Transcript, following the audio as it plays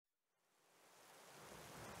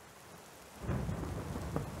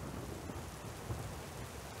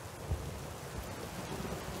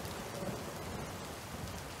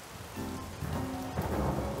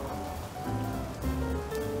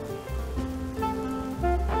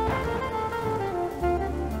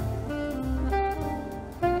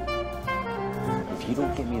you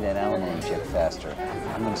don't get me that alimony check faster,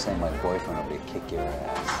 I'm gonna send my boyfriend over to kick your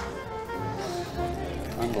ass.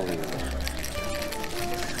 Unbelievable.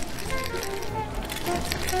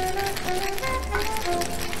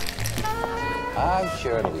 I'm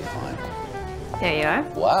sure it'll be fine. There you are.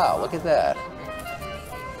 Wow, look at that.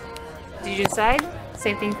 Did you decide?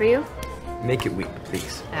 Same thing for you? Make it weak,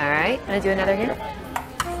 please. All right, gonna do another here.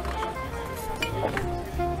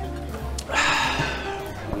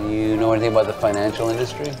 You know anything about the financial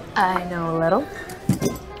industry? I know a little.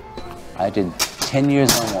 I did 10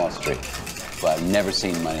 years on Wall Street, but I've never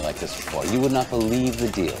seen money like this before. You would not believe the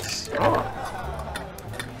deals.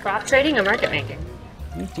 Prop trading or market making?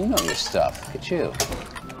 You do know your stuff. Look at you.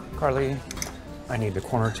 Carly, I need the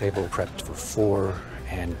corner table prepped for 4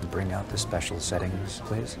 and bring out the special settings,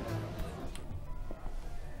 please.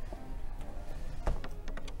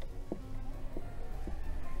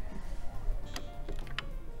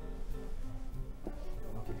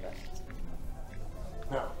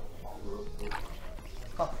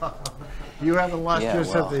 You haven't lost your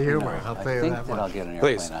sense of humor, you know, I'll tell you that much. I'll get an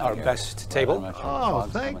airplane Please, out our here. best table. Oh,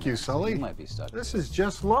 thank you, Sully. You might be stuck. This is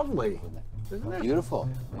just lovely, isn't it? Beautiful.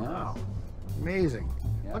 Yeah. Wow, amazing.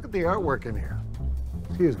 Yeah. Look at the artwork in here.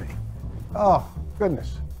 Excuse me. Oh,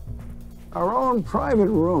 goodness. Our own private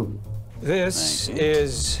room. This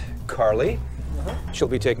is Carly. She'll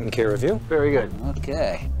be taking care of you. Very good.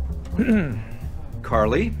 Okay.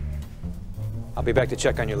 Carly, I'll be back to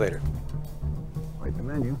check on you later. Wait the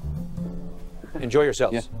menu. Enjoy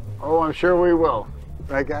yourselves. Yeah. Oh, I'm sure we will.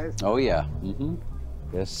 Right, guys? Oh, yeah. Mm-hmm.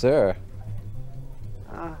 Yes, sir.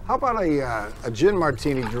 How about a gin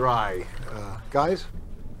martini dry? Guys?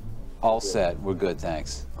 All set. We're good,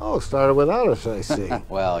 thanks. Oh, started without us, I see.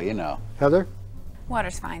 Well, you know. Heather?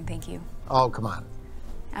 Water's fine, thank you. Oh, come on.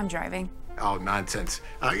 I'm driving. Oh, nonsense.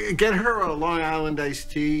 Get her a Long Island iced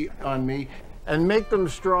tea on me and make them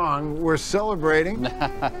strong. We're celebrating.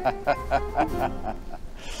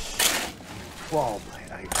 Well,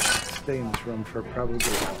 I stay in this room for probably 2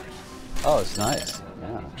 hours. Oh, it's nice.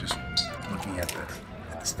 Yeah. Just looking at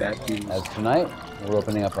the statues. As tonight, we're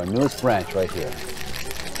opening up our newest branch right here.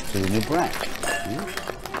 To the new branch.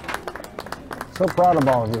 So proud of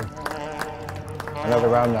all of you. Another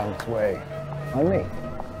round on its way. On me.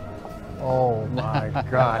 Oh my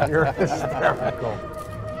God, you're hysterical.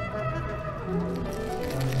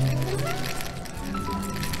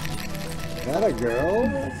 That a girl?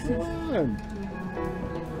 Come on.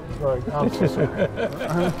 Sorry, I'm so sorry.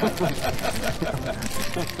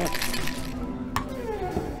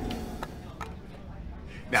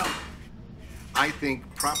 Now, I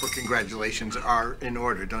think proper congratulations are in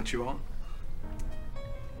order, don't you all?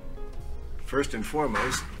 First and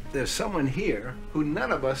foremost, there's someone here who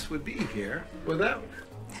none of us would be here without.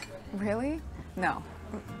 Really? No.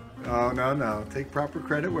 Oh, no. Take proper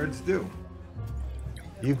credit where it's due.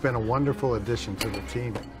 You've been a wonderful addition to the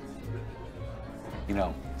team. You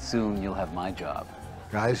know, soon you'll have my job.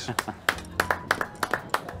 Guys?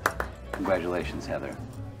 Congratulations, Heather.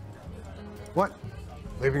 What?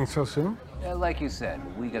 Leaving so soon? Like you said,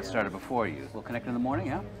 we got started before you. We'll connect in the morning,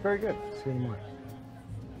 yeah? Very good. See you in the morning.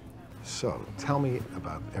 So, tell me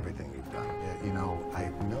about everything you've done. You know,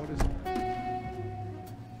 I've noticed...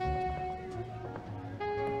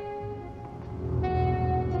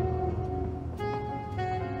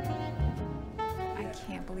 I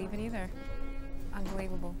can't believe it either.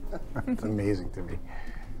 Unbelievable. It's amazing to me.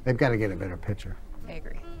 They've got to get a better picture. I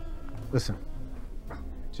agree. Listen,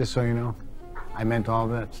 just so you know, I meant all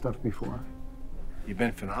that stuff before. You've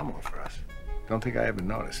been phenomenal for us. Don't think I ever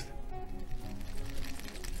noticed.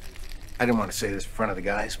 I didn't want to say this in front of the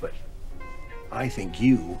guys, but I think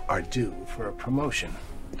you are due for a promotion,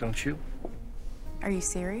 don't you? Are you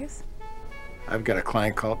serious? I've got a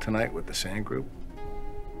client call tonight with the Sand Group.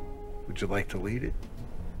 Would you like to lead it?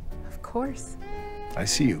 Of course. I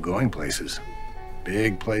see you going places,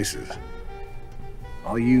 big places.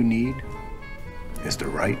 All you need is the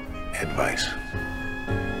right advice.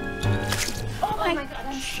 Oh my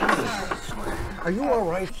gosh. Are you all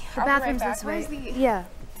right? The bathroom's this way. Yeah.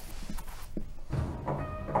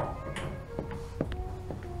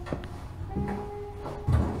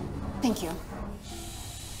 Thank you.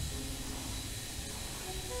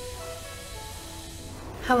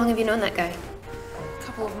 How long have you known that guy? A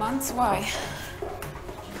couple of months. Why?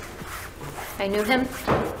 I knew him.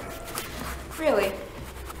 Really?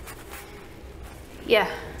 Yeah.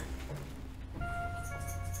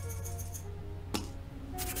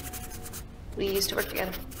 We used to work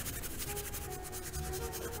together.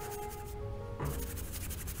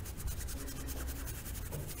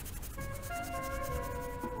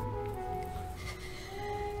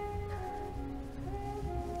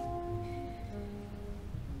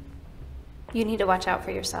 You need to watch out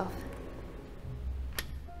for yourself.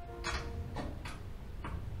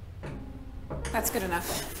 That's good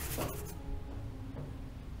enough.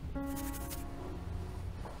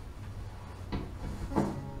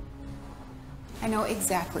 I know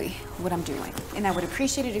exactly what I'm doing, and I would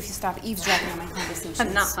appreciate it if you stop eavesdropping on my conversations.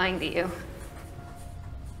 I'm not lying to you.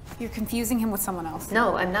 You're confusing him with someone else.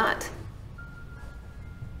 No, I'm not.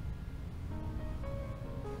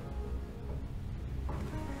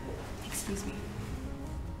 Excuse me.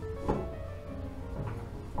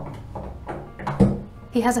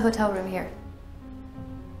 He has a hotel room here.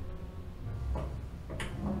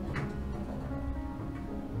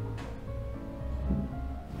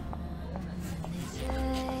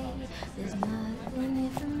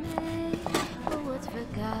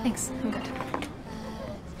 Thanks, I'm good.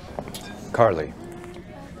 Carly,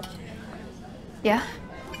 Yeah?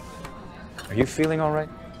 are you feeling all right?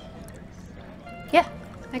 Yeah,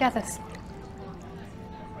 I got this.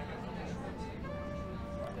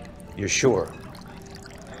 You're sure?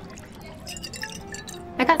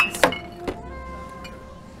 I got this.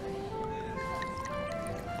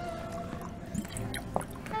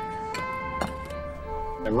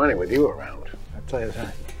 I'm running with you around. I'll tell you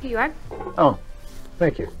that. Here you are. Oh,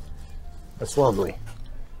 thank you. That's lovely.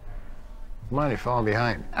 Mind, you're falling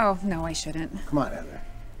behind. Oh, no, I shouldn't. Come on, Heather.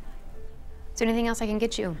 Is there anything else I can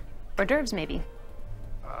get you? Hors d'oeuvres, maybe?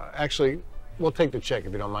 Actually, we'll take the check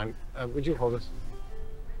if you don't mind. Would you hold this?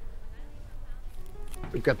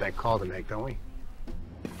 We've got that call to make, don't we?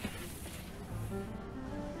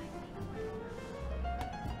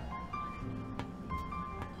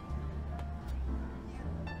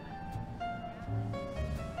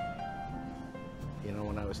 You know,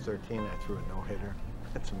 when I was 13, I threw a no-hitter.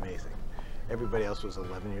 That's amazing. Everybody else was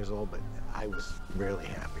 11 years old, but I was really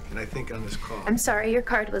happy. And I think on this call... I'm sorry, your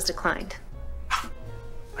card was declined.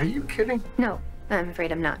 Are you kidding? No, I'm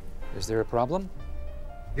afraid I'm not. Is there a problem?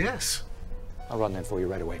 Yes. I'll run that for you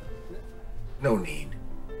right away. No need.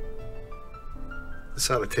 This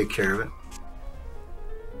ought to take care of it.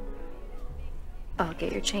 I'll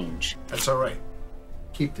get your change. That's all right.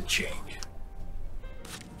 Keep the change.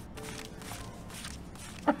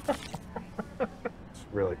 It's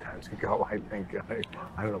really time to go, I think.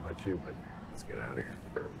 I don't know about you, but let's get out of here.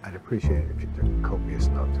 I'd appreciate it if you took copious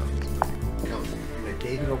notes on this. No, when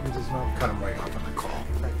David opens his mouth, cut him right off on the call.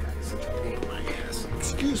 That guy is such a pain in my ass.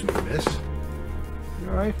 Excuse me, miss. You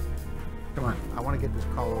all right? Come on, I want to get this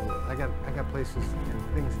call over with. I got places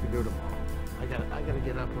and things to do tomorrow. I gotta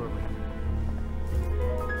get up early.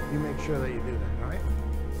 You make sure that you do that, all right?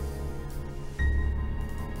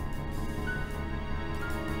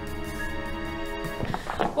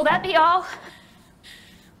 Will that be all?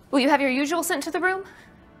 Will you have your usual sent to the room?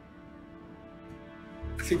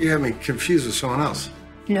 I think you have me confused with someone else.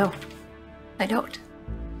 No, I don't.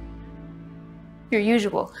 Your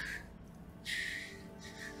usual.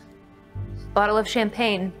 Bottle of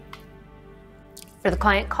champagne for the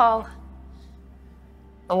client call.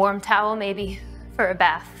 A warm towel, maybe, for a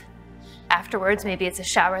bath. Afterwards, maybe it's a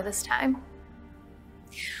shower this time.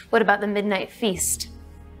 What about the midnight feast?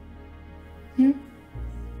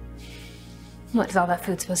 What, is all that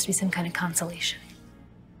food supposed to be some kind of consolation?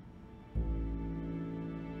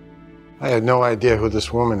 I had no idea who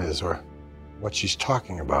this woman is or what she's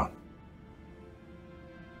talking about.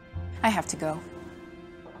 I have to go.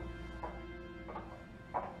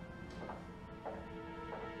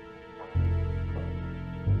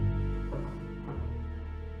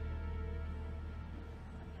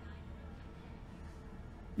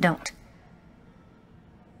 Don't.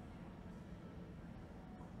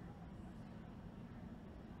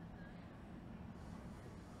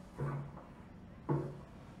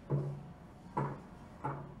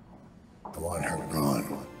 I want her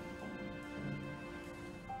gone.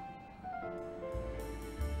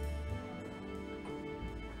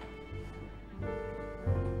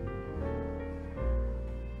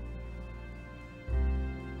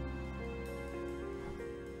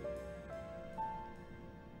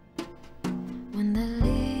 When the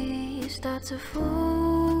leaves start to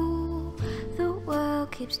fall, the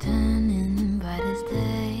world keeps turning bright as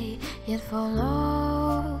day, yet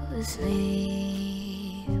fall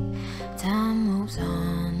asleep. Time moves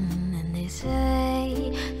on, and they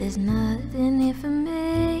say there's nothing here for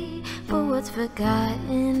me, but what's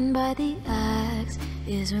forgotten by the axe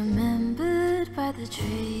is remembered by the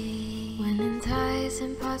tree. When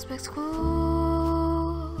enticing prospects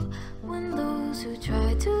cool, when those who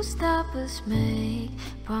try to stop us make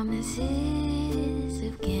promises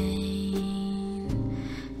of gain,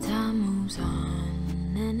 time moves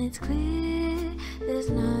on and it's clear there's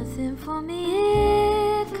nothing for me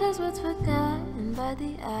here, 'cause we're what's forgotten by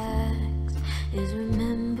the axe is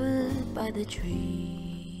remembered by the tree.